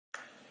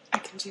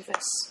can do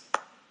this.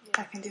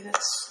 I can do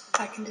this.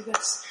 I can do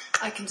this.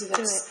 I can do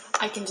this.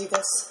 I can do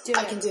this.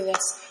 I can do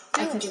this.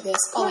 I can do this.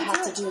 All I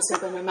have to do is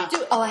open my mouth.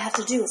 All I have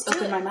to do is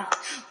open my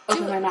mouth.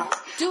 Open my mouth.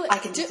 I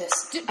can do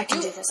this. I can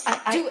do this. I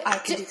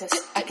can do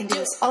this. I can do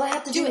this. All I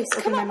have to do is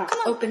open my mouth.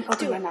 Open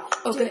my mouth.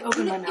 Open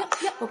my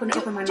mouth.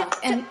 Open my mouth.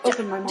 And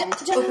open my mind.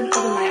 Open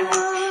my eyes.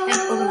 And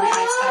open my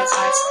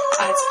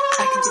eyes.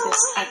 I can do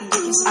this. I can do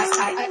this.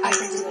 I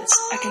can do this.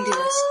 I can do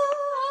this.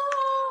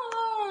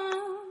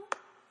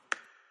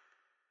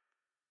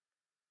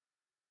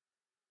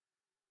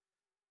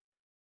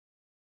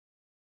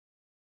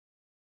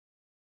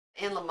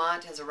 Anne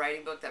Lamott has a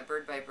writing book, that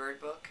Bird by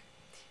Bird book.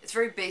 It's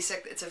very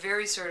basic. It's a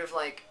very sort of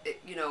like,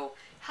 you know,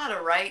 how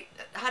to write,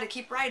 how to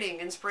keep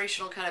writing,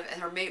 inspirational kind of,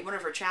 and one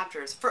of her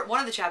chapters, one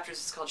of the chapters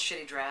is called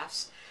Shitty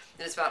Drafts,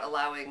 and it's about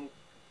allowing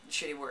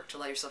shitty work to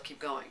let yourself keep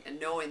going and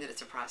knowing that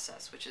it's a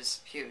process, which is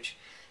huge.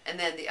 And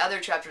then the other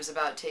chapter is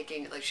about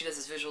taking, like she does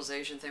this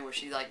visualization thing where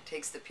she like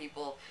takes the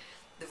people,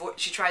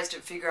 she tries to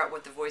figure out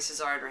what the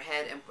voices are in her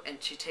head, and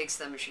she takes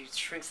them and she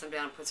shrinks them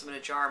down and puts them in a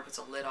jar and puts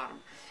a lid on them.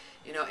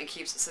 You know, and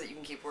keeps so that you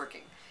can keep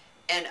working.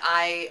 And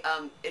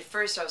at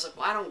first I was like,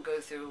 well, I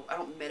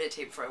don't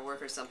meditate before I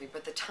work or something,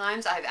 but the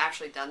times I've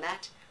actually done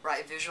that, where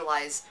I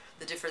visualize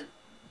the different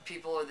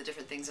people or the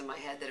different things in my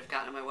head that have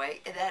gotten in my way,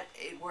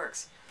 it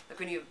works. Like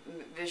when you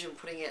vision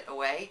putting it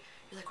away,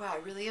 you're like, wow,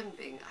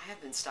 I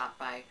have been stopped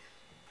by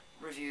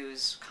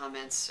reviews,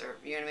 comments, or,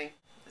 you know what I mean?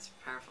 That's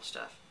powerful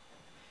stuff.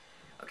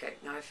 Okay,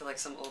 now I feel like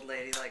some old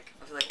lady, like,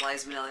 I feel like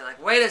Liza Minnelli,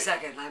 like, wait a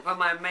second, I put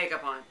my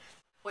makeup on.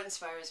 What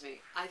inspires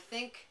me? I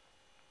think,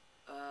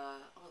 a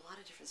lot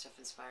of different stuff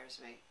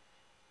inspires me.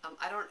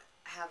 I don't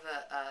have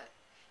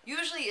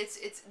usually it's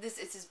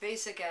as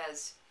basic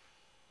as,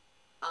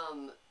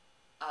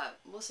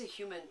 mostly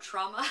human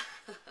trauma.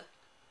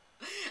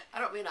 I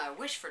don't mean I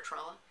wish for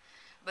trauma,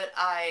 but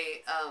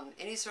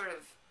any sort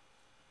of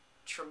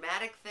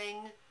traumatic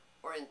thing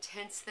or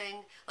intense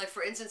thing. Like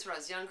for instance, when I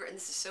was younger, and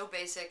this is so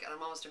basic, and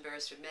I'm almost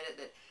embarrassed to admit it,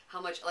 that how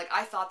much, like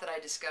I thought that I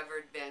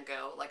discovered Van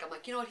Gogh. Like I'm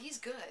like, you know what, he's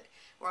good.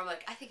 Or I'm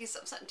like, I think he's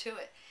something to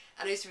it.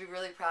 And I used to be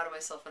really proud of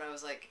myself when I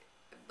was like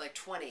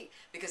 20,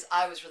 because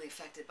I was really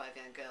affected by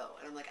Van Gogh.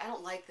 And I'm like, I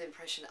don't like the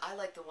impression, I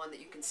like the one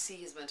that you can see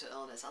his mental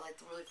illness. I like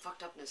the really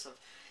fucked upness of,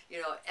 you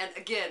know, and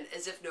again,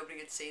 as if nobody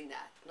had seen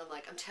that. And I'm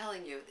like, I'm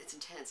telling you, it's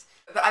intense.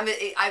 But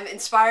I'm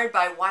inspired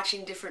by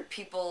watching different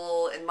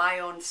people and my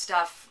own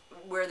stuff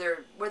where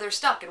they're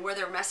stuck and where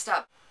they're messed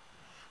up.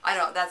 I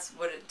know, that's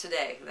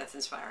today, that's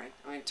inspiring.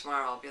 I mean,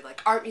 tomorrow I'll be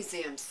like, art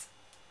museums,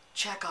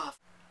 check off.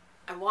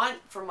 I want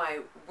for my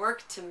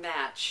work to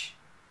match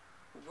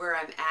where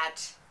I'm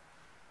at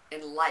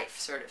in life,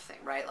 sort of thing,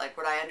 right? Like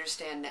what I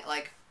understand,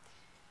 like,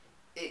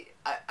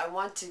 I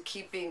want to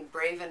keep being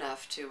brave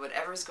enough to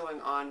whatever's going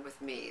on with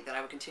me, that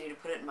I would continue to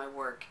put it in my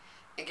work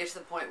and get to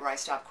the point where I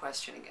stop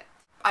questioning it.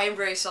 I am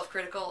very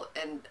self-critical,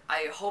 and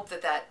I hope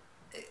that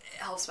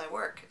helps my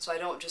work. So I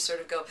don't just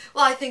sort of go,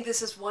 well, I think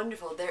this is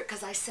wonderful there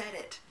because I said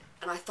it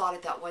and I thought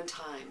it that one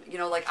time. You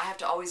know, like I have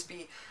to always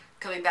be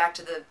coming back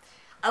to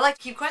I like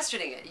to keep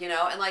questioning it, you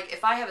know, and like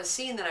if I have a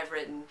scene that I've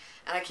written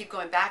and I keep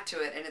going back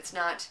to it and it's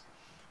not,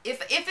 if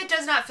it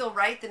does not feel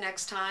right the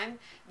next time,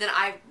 then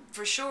I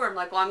for sure am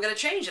like, well, I'm going to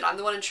change it. I'm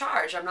the one in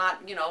charge. I'm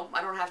not, you know,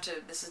 I don't have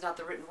to, this is not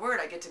the written word.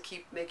 I get to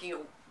keep making it,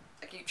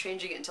 I keep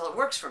changing it until it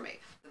works for me.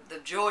 The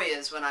joy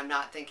is when I'm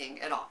not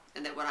thinking at all,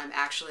 and that when I'm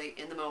actually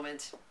in the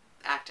moment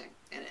acting,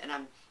 and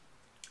I'm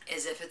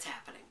as if it's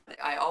happening.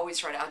 I always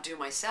try to outdo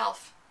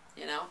myself,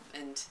 you know,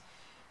 and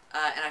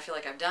I feel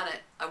like I've done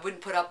it. I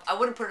wouldn't put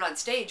it on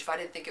stage if I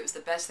didn't think it was the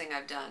best thing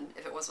I've done,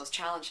 if it was the most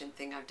challenging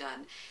thing I've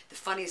done, the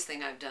funniest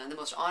thing I've done, the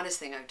most honest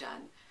thing I've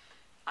done.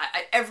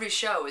 Every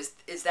show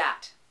is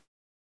that.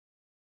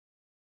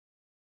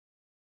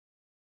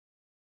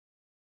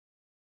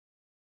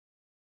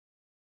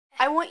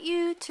 I want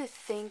you to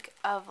think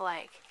of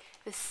like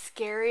the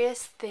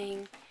scariest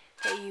thing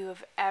that you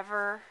have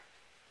ever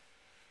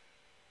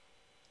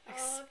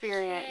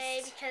experienced.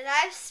 Okay, because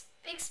I've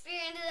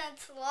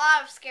experienced a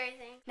lot of scary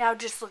things. Now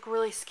just look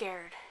really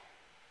scared.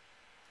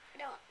 I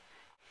don't.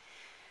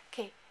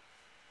 Okay.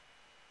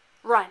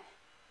 Run.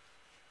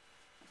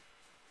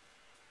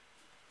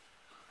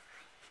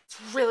 It's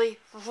really,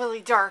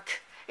 really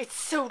dark. It's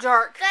so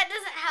dark. That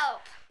doesn't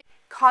help.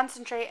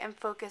 Concentrate and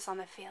focus on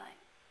the feeling.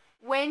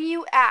 When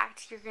you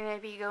act, you're going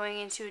to be going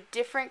into a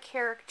different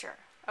character,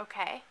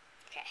 okay?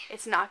 Okay.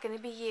 It's not going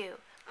to be you,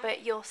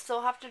 but you'll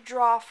still have to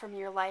draw from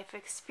your life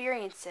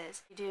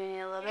experiences. You're doing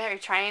it a little bit. Are you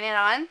trying it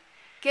on?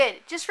 Good.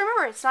 Just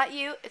remember, it's not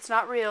you, it's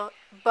not real,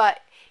 but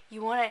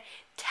you want to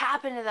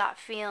tap into that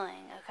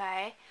feeling,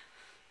 okay?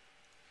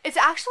 It's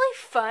actually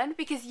fun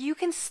because you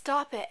can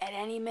stop it at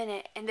any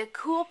minute. And the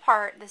cool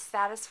part, the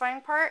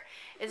satisfying part,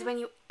 is when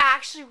you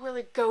actually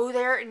really go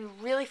there and you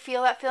really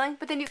feel that feeling,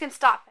 but then you can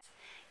stop it.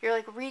 You're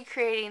like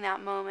recreating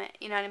that moment,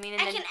 you know what I mean?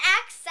 And I can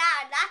act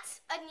sad. That's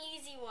an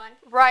easy one.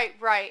 Right.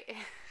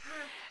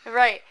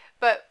 Right.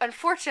 But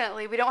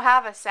unfortunately, we don't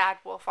have a sad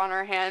wolf on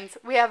our hands.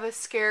 We have a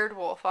scared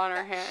wolf on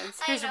our hands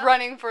who's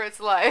running for its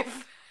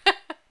life.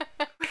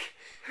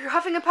 You're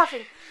huffing and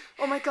puffing.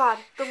 Oh my god,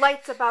 the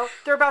lights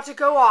they're about to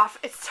go off.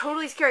 It's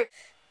totally scary.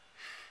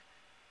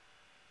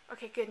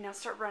 Okay, good, now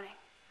start running.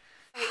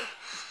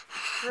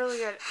 Really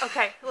good.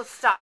 Okay, let's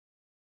stop.